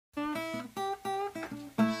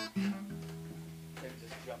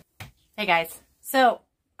Hey guys, so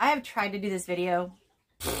I have tried to do this video.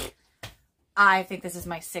 I think this is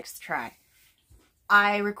my 6th try.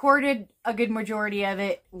 I recorded a good majority of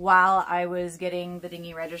it while I was getting the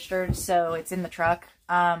dinghy registered, so it's in the truck.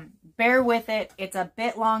 Bear with it. It's a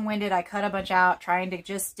bit long-winded. I cut a bunch out trying to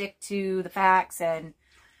just stick to the facts and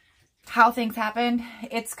how things happened.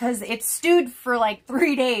 It's because it stewed for like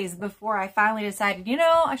 3 days before I finally decided, you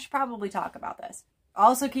know, I should probably talk about this.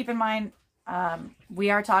 Also keep in mind, we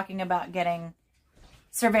are talking about getting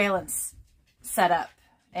surveillance set up.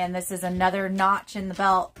 And this is another notch in the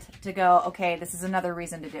belt to go, okay, this is another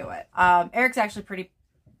reason to do it. Eric's actually pretty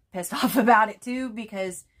pissed off about it too,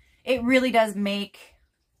 because it really does make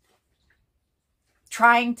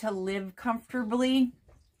trying to live comfortably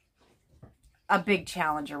a big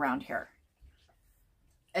challenge around here.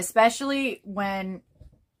 Especially when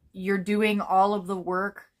you're doing all of the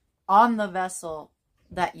work on the vessel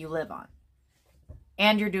that you live on.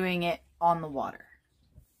 And you're doing it on the water.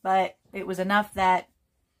 But it was enough that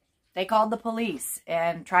they called the police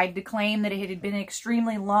and tried to claim that it had been an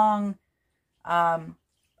extremely long,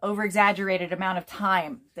 over-exaggerated amount of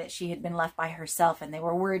time that she had been left by herself, and they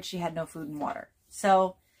were worried she had no food and water.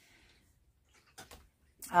 So,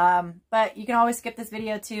 but you can always skip this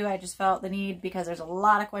video too. I just felt the need because there's a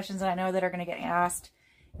lot of questions that I know that are going to get asked,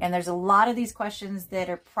 and there's a lot of these questions that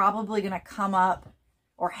are probably going to come up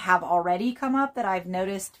or have already come up that I've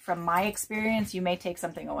noticed from my experience you may take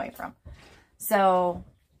something away from. So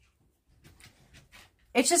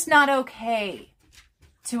it's just not okay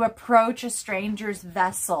to approach a stranger's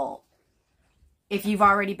vessel if you've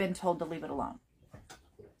already been told to leave it alone.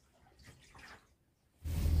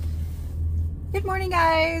 Good morning,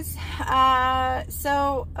 guys.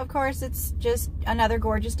 So, of course, it's just another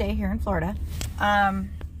gorgeous day here in Florida.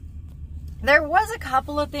 There was a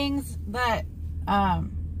couple of things that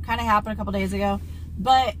kind of happened a couple days ago,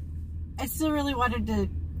 but I still really wanted to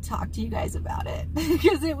talk to you guys about it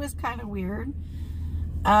because it was kind of weird.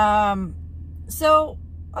 So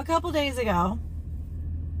a couple days ago,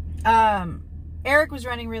 Eric was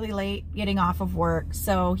running really late getting off of work,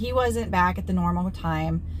 so he wasn't back at the normal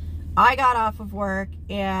time. I got off of work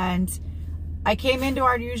and I came into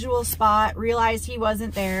our usual spot, realized he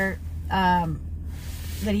wasn't there, that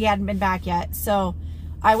he hadn't been back yet. So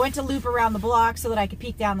I went to loop around the block so that I could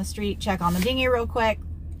peek down the street, check on the dinghy real quick.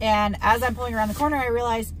 And as I'm pulling around the corner, I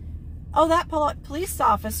realized, oh, that police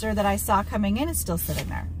officer that I saw coming in is still sitting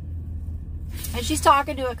there. And she's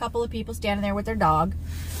talking to a couple of people standing there with their dog.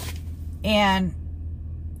 And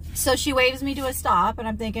so she waves me to a stop, and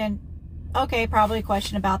I'm thinking, okay, probably a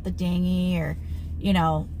question about the dinghy or, you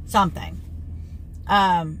know, something.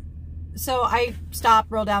 So I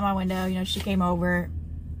stopped, rolled down my window, you know, she came over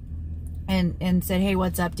and said, hey,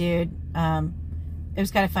 what's up, dude? It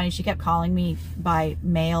was kind of funny. She kept calling me by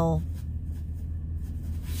male.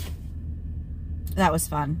 That was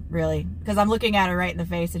fun, really, because I'm looking at her right in the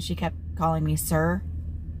face and she kept calling me sir.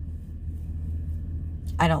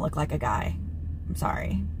 I don't look like a guy. I'm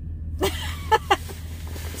sorry.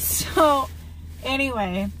 So,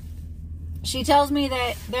 anyway, she tells me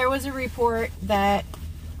that there was a report that,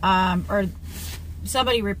 or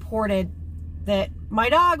somebody reported that my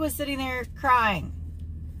dog was sitting there crying.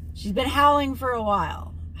 She's been howling for a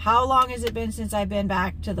while. How long has it been since I've been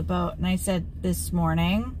back to the boat? And I said, this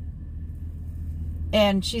morning.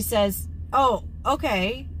 And she says, oh,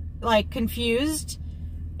 okay, like confused.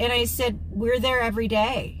 And I said, we're there every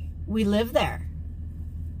day. We live there.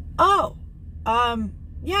 Oh,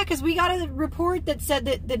 yeah, because we got a report that said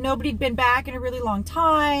that nobody'd been back in a really long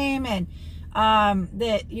time, and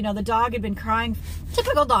that, you know, the dog had been crying.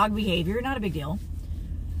 Typical dog behavior, not a big deal.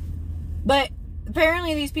 But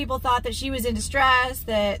apparently these people thought that she was in distress,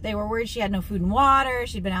 that they were worried she had no food and water.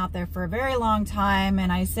 She'd been out there for a very long time.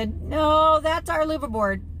 And I said, no, that's our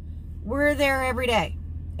liveaboard. We're there every day.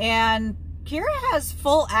 And Kira has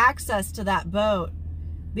full access to that boat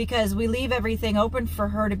because we leave everything open for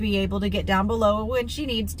her to be able to get down below when she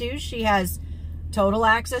needs to. She has total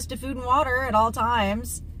access to food and water at all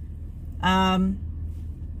times.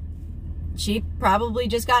 She probably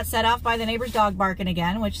just got set off by the neighbor's dog barking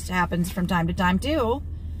again, which happens from time to time too.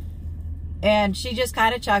 And she just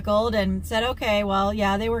kind of chuckled and said, okay, well,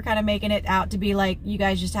 yeah, they were kind of making it out to be like you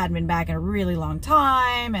guys just hadn't been back in a really long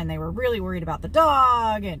time and they were really worried about the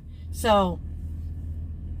dog. And so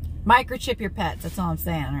microchip your pets. That's all I'm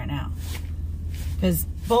saying right now. Because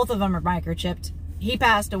both of them are microchipped. He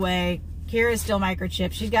passed away. Kira's still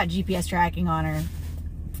microchipped. She's got GPS tracking on her.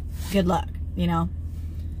 Good luck, you know?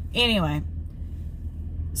 Anyway,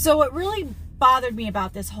 so what really bothered me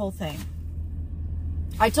about this whole thing,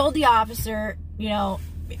 I told the officer, you know,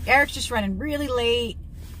 Eric's just running really late.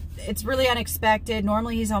 it's really unexpected.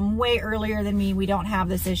 Normally he's home way earlier than me. We don't have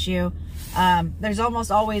this issue. There's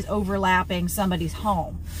almost always overlapping somebody's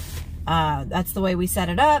home. That's the way we set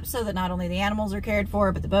it up, so that not only the animals are cared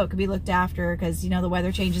for, but the boat could be looked after, because, you know, the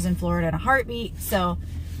weather changes in Florida in a heartbeat. So,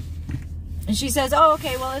 and she says, oh,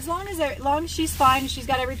 okay, well, as long as she's fine, she's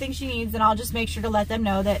got everything she needs, then I'll just make sure to let them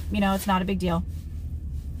know that, you know, it's not a big deal.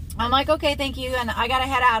 I'm like, okay, thank you. And I got to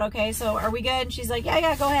head out. Okay, so are we good? And she's like,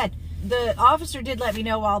 yeah, go ahead. The officer did let me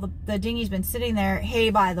know while the dinghy's been sitting there, hey,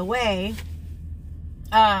 by the way,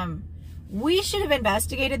 we should have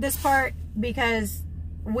investigated this part, because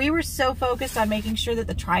we were so focused on making sure that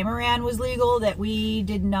the Trimaran was legal that we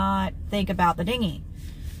did not think about the dinghy.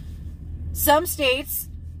 Some states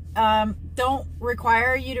don't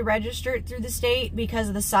require you to register it through the state because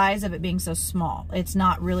of the size of it being so small. It's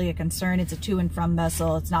not really a concern. It's a to and from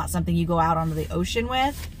vessel. It's not something you go out onto the ocean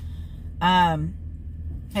with.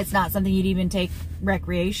 It's not something you'd even take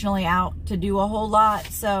recreationally out to do a whole lot.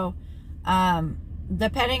 So,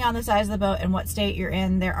 depending on the size of the boat and what state you're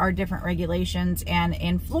in, there are different regulations. And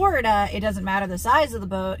in Florida, it doesn't matter the size of the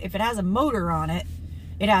boat. If it has a motor on it,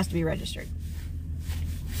 it has to be registered.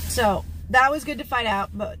 So that was good to find out,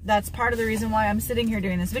 but that's part of the reason why I'm sitting here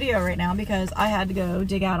doing this video right now, because I had to go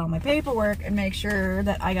dig out all my paperwork and make sure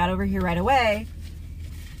that I got over here right away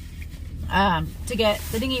to get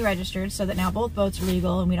the dinghy registered, so that now both boats are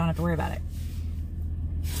legal and we don't have to worry about it.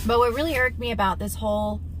 But what really irked me about this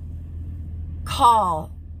whole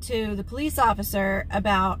call to the police officer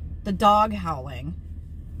about the dog howling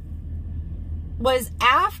was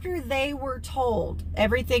after they were told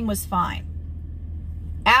everything was fine.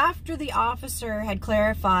 After the officer had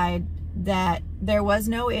clarified that there was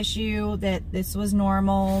no issue, that this was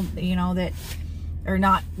normal, you know, that, or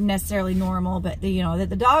not necessarily normal, but you know,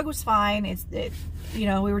 that the dog was fine. You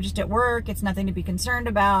know, we were just at work. It's nothing to be concerned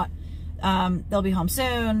about. They'll be home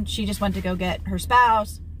soon. She just went to go get her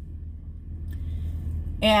spouse.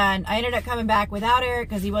 And I ended up coming back without Eric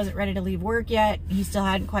because he wasn't ready to leave work yet. He still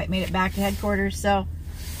hadn't quite made it back to headquarters. So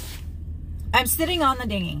I'm sitting on the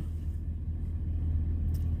dinghy,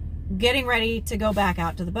 getting ready to go back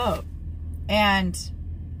out to the boat. And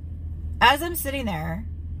as I'm sitting there,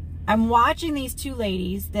 I'm watching these two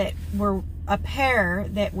ladies that were a pair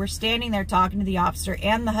that were standing there talking to the officer,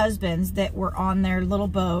 and the husbands that were on their little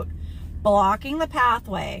boat blocking the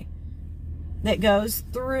pathway that goes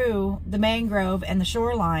through the mangrove and the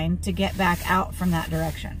shoreline to get back out from that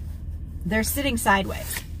direction. They're sitting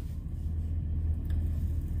sideways.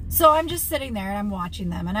 So I'm just sitting there and I'm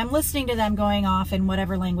watching them and I'm listening to them going off in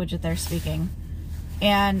whatever language that they're speaking.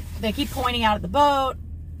 And they keep pointing out at the boat.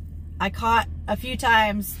 I caught a few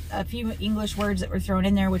times a few English words that were thrown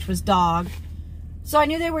in there, which was dog. So I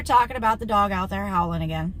knew they were talking about the dog out there howling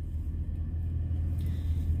again.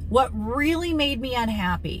 What really made me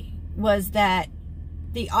unhappy was that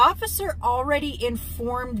the officer already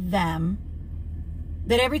informed them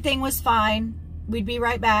that everything was fine. We'd be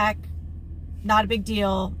right back. Not a big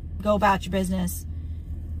deal. Go about your business.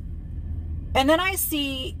 And then I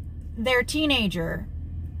see their teenager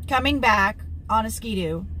coming back on a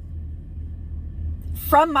skidoo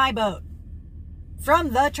from my boat,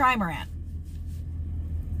 from the Trimaran.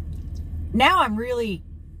 Now I'm really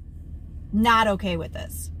not okay with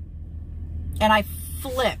this. And I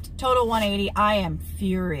flipped, total 180. I am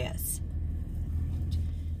furious.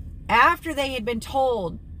 After they had been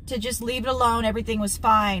told to just leave it alone, everything was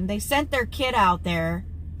fine, they sent their kid out there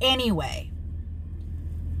anyway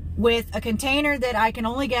with a container that I can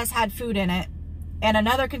only guess had food in it, and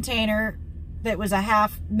another container that was a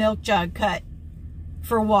half milk jug cut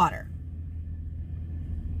for water.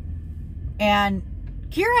 And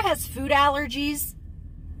Kira has food allergies,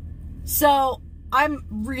 so I'm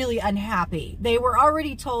really unhappy. They were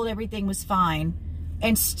already told everything was fine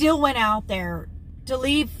and still went out there to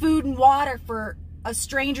leave food and water for a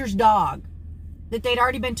stranger's dog that they'd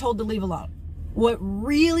already been told to leave alone. What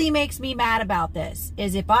really makes me mad about this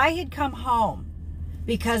is if I had come home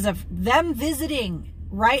because of them visiting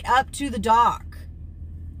right up to the dock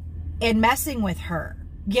and messing with her,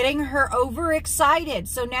 getting her overexcited.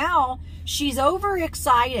 So now she's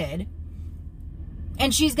overexcited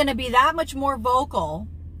and she's going to be that much more vocal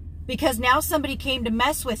because now somebody came to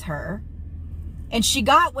mess with her and she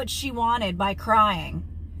got what she wanted by crying,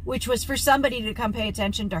 which was for somebody to come pay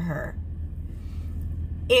attention to her.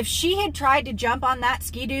 If she had tried to jump on that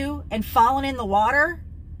skidoo and fallen in the water,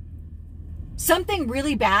 something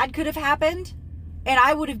really bad could have happened and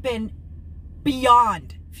I would have been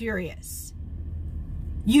beyond furious.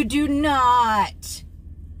 You do not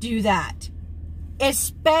do that,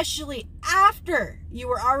 especially after you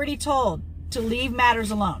were already told to leave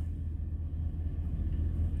matters alone.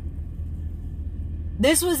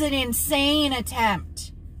 This was an insane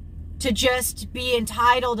attempt to just be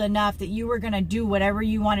entitled enough that you were going to do whatever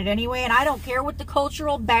you wanted anyway. And I don't care what the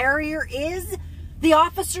cultural barrier is. The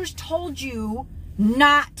officers told you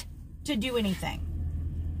not to do anything.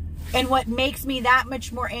 And what makes me that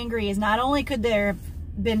much more angry is not only could there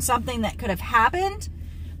have been something that could have happened,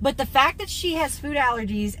 but the fact that she has food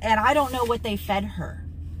allergies and I don't know what they fed her.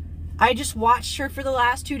 I just watched her for the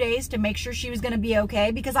last 2 days to make sure she was going to be okay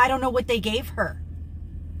because I don't know what they gave her.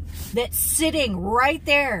 That's sitting right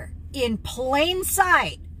there in plain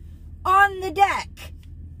sight on the deck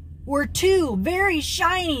were 2 very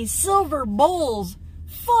shiny silver bowls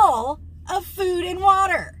full of food and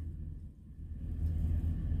water.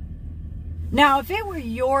 Now, if it were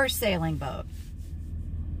your sailing boat,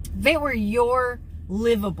 if it were your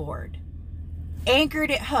liveaboard,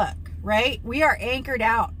 anchored at hook, right? We are anchored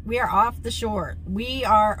out. We are off the shore. We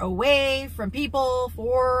are away from people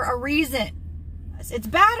for a reason. It's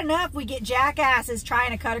bad enough we get jackasses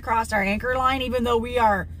trying to cut across our anchor line, even though we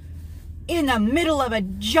are in the middle of a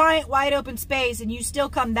giant wide open space and you still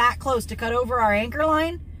come that close to cut over our anchor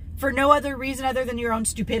line for no other reason other than your own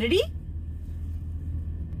stupidity?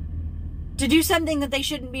 To do something that they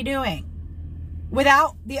shouldn't be doing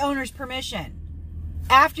without the owner's permission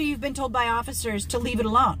after you've been told by officers to leave it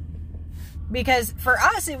alone. Because for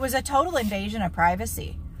us, it was a total invasion of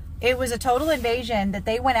privacy. It was a total invasion that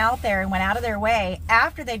they went out there and went out of their way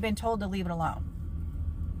after they'd been told to leave it alone.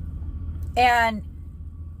 And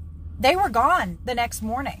they were gone the next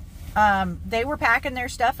morning. They were packing their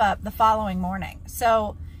stuff up the following morning.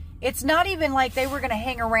 So it's not even like they were going to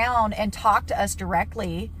hang around and talk to us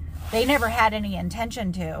directly. They never had any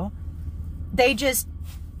intention to. They just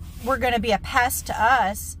were going to be a pest to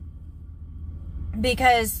us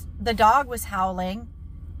because the dog was howling.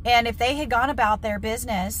 And if they had gone about their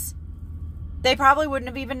business, they probably wouldn't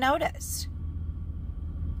have even noticed.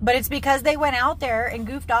 But it's because they went out there and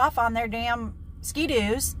goofed off on their damn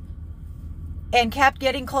ski-doos and kept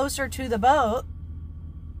getting closer to the boat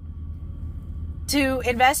to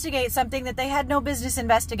investigate something that they had no business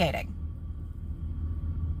investigating.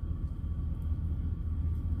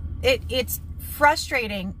 It's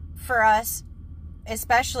frustrating for us,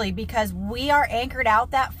 especially because we are anchored out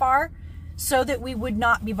that far so that we would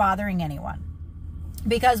not be bothering anyone.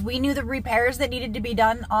 Because we knew the repairs that needed to be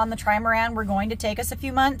done on the Trimaran were going to take us a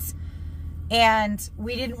few months. And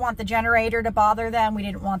we didn't want the generator to bother them. We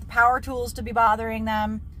didn't want the power tools to be bothering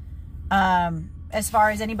them. As far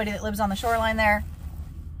as anybody that lives on the shoreline there.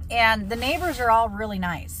 And the neighbors are all really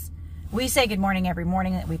nice. We say good morning every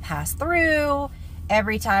morning that we pass through.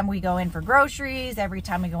 Every time we go in for groceries. Every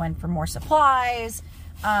time we go in for more supplies.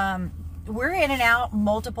 We're in and out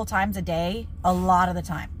multiple times a day, a lot of the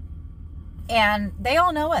time. And they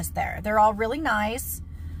all know us there. They're all really nice.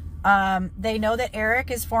 They know that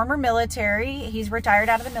Eric is former military. He's retired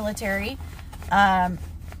out of the military.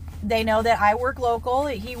 They know that I work local.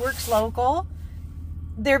 He works local.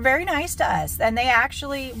 They're very nice to us. And they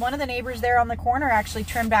actually, one of the neighbors there on the corner actually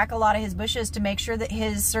trimmed back a lot of his bushes to make sure that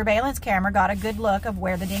his surveillance camera got a good look of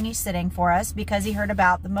where the dinghy's sitting for us because he heard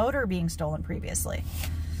about the motor being stolen previously.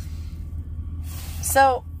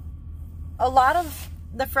 So a lot of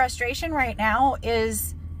the frustration right now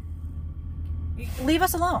is leave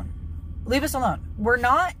us alone. Leave us alone. We're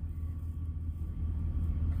not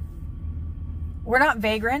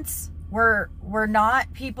vagrants. We're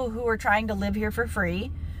not people who are trying to live here for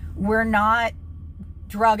free. We're not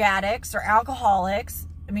drug addicts or alcoholics.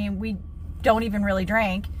 I mean, we don't even really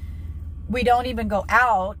drink. We don't even go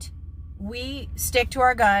out. We stick to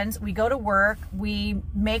our guns. We go to work. We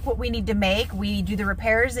make what we need to make. We do the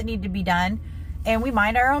repairs that need to be done. And we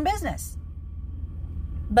mind our own business.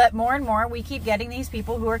 But more and more, we keep getting these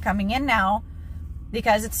people who are coming in now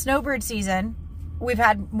because it's snowbird season. We've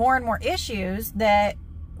had more and more issues that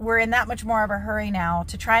we're in that much more of a hurry now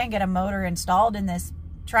to try and get a motor installed in this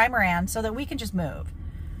Trimaran so that we can just move.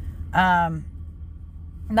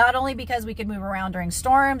 Not only because we can move around during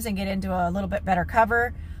storms and get into a little bit better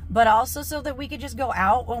cover, but also so that we could just go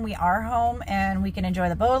out when we are home and we can enjoy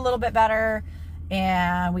the boat a little bit better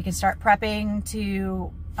and we can start prepping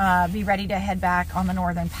to be ready to head back on the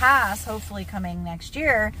Northern Pass, hopefully coming next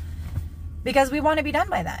year, because we want to be done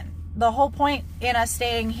by then. The whole point in us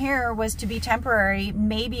staying here was to be temporary,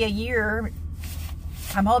 maybe a year.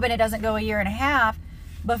 I'm hoping it doesn't go a year and a half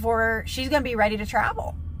before she's going to be ready to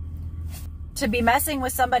travel. To be messing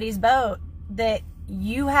with somebody's boat that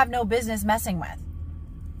you have no business messing with.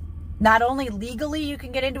 Not only legally, you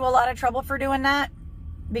can get into a lot of trouble for doing that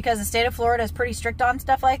because the state of Florida is pretty strict on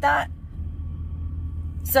stuff like that.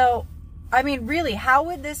 So, I mean, really, how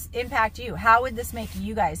would this impact you? How would this make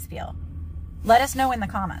you guys feel? Let us know in the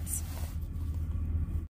comments.